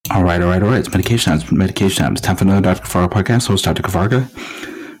All right. It's medication time. It's medication time. It's time for another Dr. Kavarga podcast. Host Dr. Kavarga.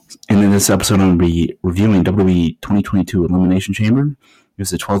 And in this episode, I'm going to be reviewing WWE 2022 Elimination Chamber. It was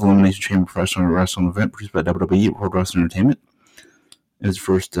the 12th Elimination Chamber professional wrestling event produced by WWE World Wrestling Entertainment. It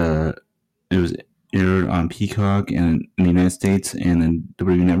was aired on Peacock in the United States and then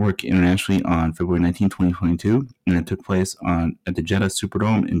WWE Network internationally on February 19, 2022. And it took place at the Jeddah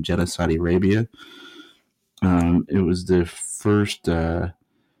Superdome in Jeddah, Saudi Arabia. It was the first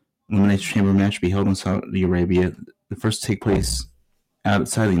Elimination Chamber match to be held in Saudi Arabia, the first to take place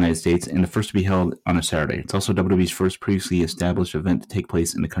outside the United States, and the first to be held on a Saturday. It's also WWE's first previously established event to take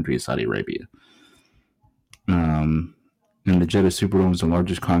place in the country of Saudi Arabia. And the Jeddah Superdome is the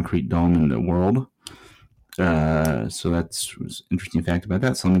largest concrete dome in the world. So that's an interesting fact about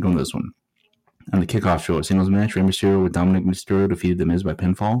that. So let me go into this one. On the kickoff show, a singles match, Rey Mysterio with Dominic Mysterio defeated The Miz by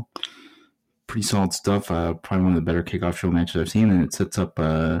pinfall. Pretty solid stuff. Probably one of the better kickoff show matches I've seen, and it sets up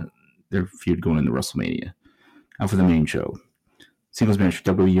their feud going into WrestleMania. Now for the main show. Singles match,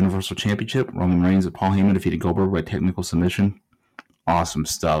 WWE Universal Championship. Roman Reigns and Paul Heyman defeated Goldberg by technical submission. Awesome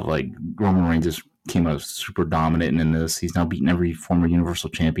stuff. Like, Roman Reigns just came out super dominant in this. He's now beaten every former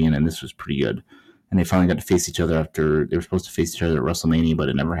Universal Champion, and this was pretty good. And they finally got to face each other after they were supposed to face each other at WrestleMania, but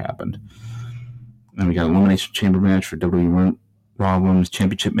it never happened. Then we got an Elimination Chamber match for WWE Raw Women's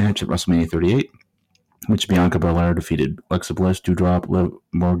Championship match at WrestleMania 38, which Bianca Belair defeated Alexa Bliss, Doudrop, Liv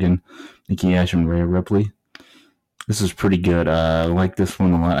Morgan, Nikki Ash, and Rhea Ripley. This is pretty good. I like this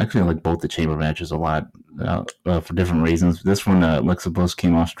one a lot. Actually, I like both the chamber matches a lot for different reasons. This one, Alexa Bliss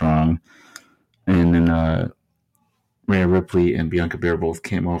came off strong, and then Rhea Ripley and Bianca Belair both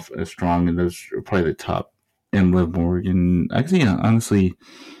came off as strong, and those are probably the top. And Liv Morgan, actually, honestly,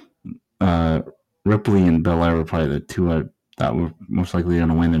 Ripley and Belair were probably the two I thought were most likely going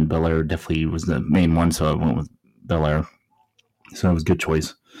to win, and Belair definitely was the main one, so I went with Belair. So that was a good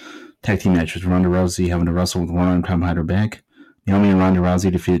choice. Tag team matches, Ronda Rousey having to wrestle with one arm tied behind her back. Naomi and Ronda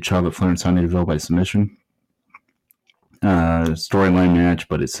Rousey defeated Charlotte Flair and Sonya Deville by submission. Storyline match,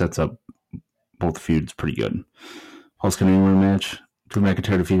 but it sets up both feuds pretty good. Hulk Anywhere match. Drew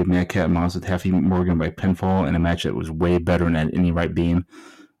McIntyre defeated Madcap Moss with Happy Morgan by pinfall in a match that was way better than it had any right being.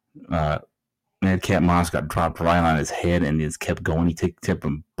 Madcap Moss got dropped right on his head and he just kept going. He took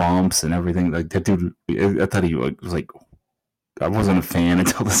him bumps and everything. Like, that dude, I thought he was like, I wasn't a fan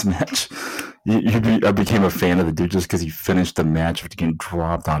until this match. I became a fan of the dude just because he finished the match with getting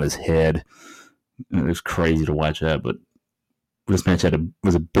dropped on his head. It was crazy to watch that, but this match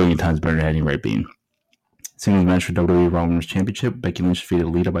was a billion times better than any right being. Singles match for WWE Raw Women's Championship. Becky Lynch defeated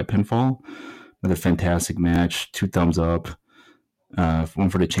Lita by pinfall. Another fantastic match. 2 thumbs up. One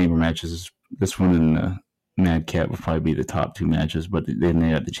for the chamber matches. This one and Madcap will probably be the top 2 matches, but then they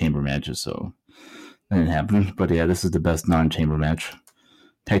had the chamber matches, so that didn't happen. But yeah, this is the best non-chamber match.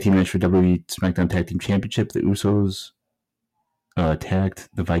 Tag team match for WWE SmackDown Tag Team Championship. The Usos attacked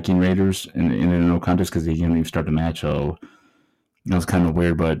the Viking Raiders in a no contest because they didn't even start the match, so that was kind of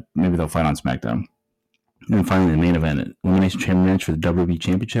weird, but maybe they'll fight on SmackDown. And then finally, the main event, Elimination Chamber match for the WWE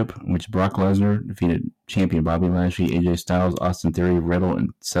Championship, in which Brock Lesnar defeated champion Bobby Lashley, AJ Styles, Austin Theory, Riddle, and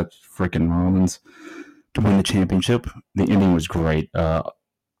Seth frickin' Rollins to win the championship. The ending was great. Brock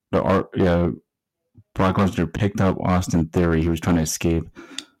Lesnar picked up Austin Theory. He was trying to escape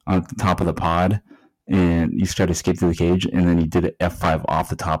on the top of the pod, and he tried to escape to the cage, and then he did an F5 off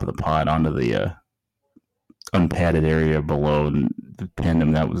the top of the pod onto the unpadded area below and pinned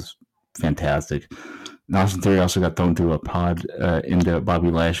him. That was fantastic. Austin Theory also got thrown through a pod into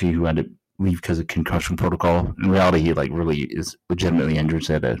Bobby Lashley, who had to leave because of concussion protocol. In reality, he really is legitimately injured,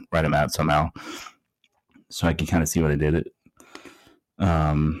 so they had to write him out somehow. So I can kind of see why they did it.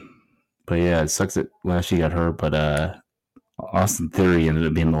 But yeah, it sucks that Lashley got hurt, but Austin Theory ended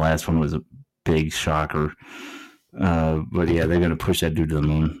up being the last one. Was a big shocker. But yeah, they're going to push that dude to the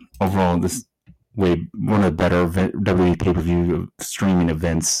moon. Overall, this one of the better WWE pay-per-view streaming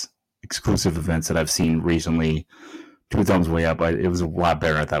events, exclusive events that I've seen recently. 2 thumbs way up. It was a lot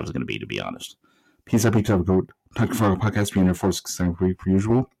better than I thought it was going to be honest. Peace out, peeps. Have a good Dr. Kavarga podcast being there for per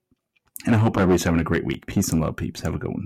usual. And I hope everybody's having a great week. Peace and love, peeps. Have a good one.